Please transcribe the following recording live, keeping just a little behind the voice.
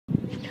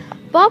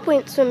Bob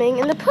went swimming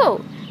in the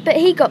pool, but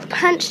he got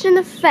punched in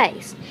the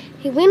face.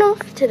 He went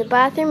off to the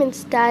bathroom and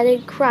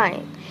started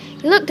crying.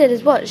 He looked at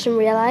his watch and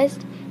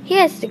realized he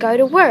has to go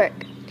to work.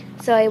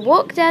 So he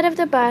walked out of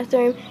the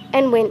bathroom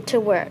and went to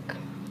work.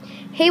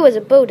 He was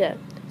a builder,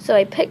 so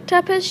he picked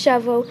up his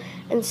shovel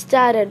and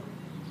started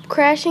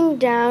crashing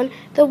down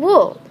the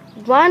wall,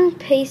 one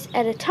piece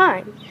at a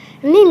time.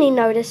 And then he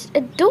noticed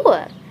a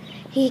door.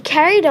 He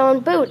carried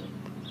on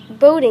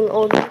building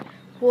all the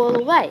wall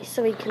away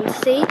so he can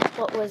see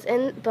what was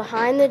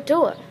behind the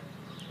door.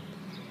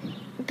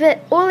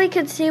 But all he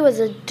could see was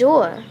a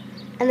door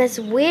and this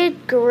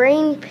weird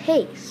green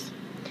piece.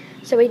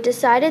 So he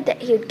decided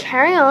that he would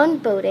carry on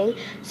building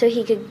so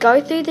he could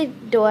go through the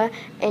door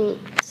and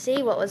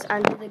see what was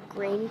under the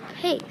green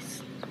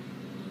piece.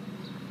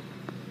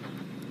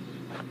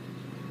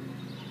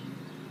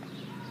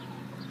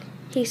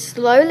 He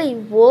slowly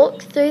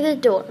walked through the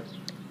door,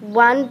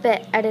 one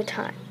bit at a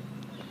time.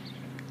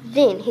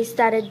 Then he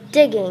started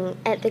digging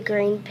at the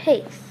green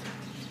piece.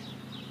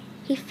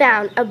 He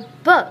found a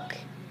book.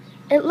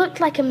 It looked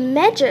like a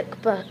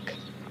magic book.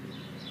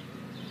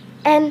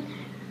 And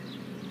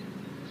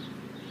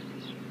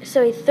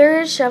so he threw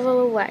his shovel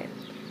away.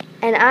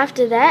 And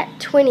after that,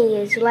 20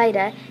 years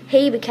later,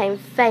 he became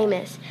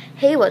famous.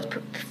 He was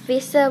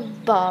Professor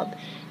Bob.